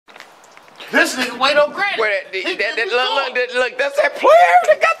This nigga wait on granny. Look, that's that player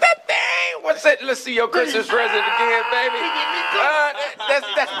that got that thing. What's that? Let's see your Christmas present again, baby.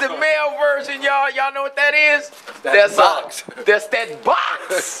 That's the male version, y'all. Y'all know what that is? That's box. That's that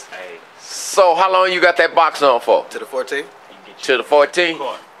box. So how long you got that box on for? To the 14th. To the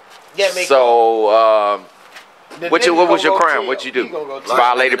 14th? Yeah, so, what was your crime? What'd you do?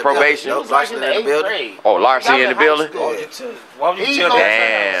 Violated probation? No, larceny in the building. Oh, larceny in the building? Why would you tell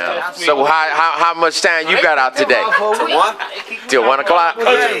that? Damn. So how much time you got out today? Till 1 o'clock?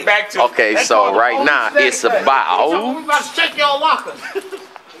 Okay, so right now it's about. We about to check your locker.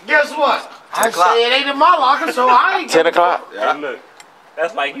 Guess what? I say it ain't in my locker, so I ain't. 10 o'clock? Yeah. Look,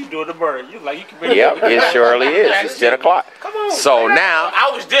 that's like you doing the murder. You like you can bring. Yep, it surely is. It's 10 o'clock. Come on. So now,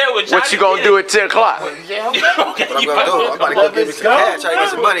 I was there with Johnny. what you gonna do at 10 o'clock? Okay, What I'm gonna do? I'm about to go get me some cash. Try to get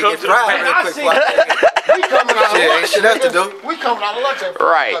some money, get fried real quick. We coming out of Shit, ain't shit else to do. We coming out of lunch.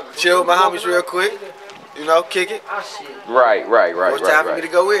 Right. Chill with my homies real quick. You know, kick it. Right. It's time for me to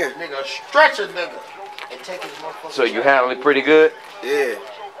go in. Nigga, stretch a nigga and take his motherfucker. So you handle it pretty good? Yeah.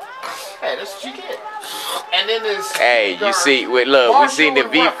 Hey, that's what you get. And then this. Hey, you see, look, we seen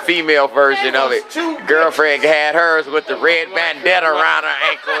the female version of it. Girlfriend had hers with the red bandana around her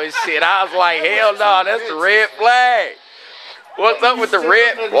ankle and shit. I was like, hell no, that's the red flag. What's up with the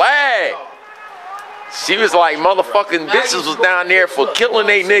red flag? She was like, motherfucking bitches was down there for killing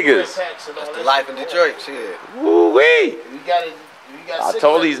they niggas. That's the life in Detroit, shit. Woo-wee. I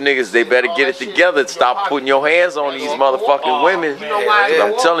told these niggas they better get it together and stop putting your hands on these motherfucking women.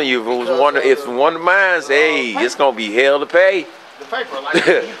 I'm telling you, if one of mine, hey, it's gonna be hell to pay.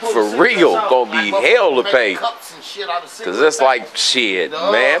 For real, gonna be hell to pay. Cause it's like shit,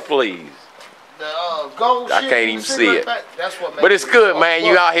 man, please. I can't even see it. But it's good, man.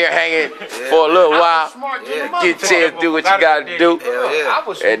 You out here hanging for a little while. Get a chance to do what you gotta do.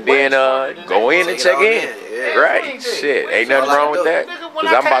 And then go in and check in. Right? Shit. Ain't nothing wrong with that. Cause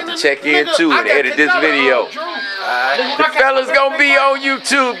I'm about to check in too and edit this video. The fellas gonna be on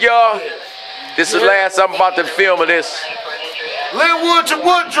YouTube, y'all. This is the last I'm about to film of this. Linwood to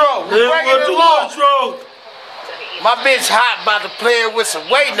Woodrow. Linwood to Woodrow. My bitch hot about to play it with some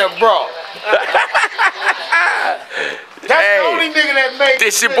weight in her bra. That's the only nigga that made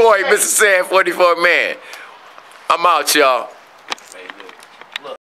this your boy, Mr. Sad 44 Man. I'm out, y'all.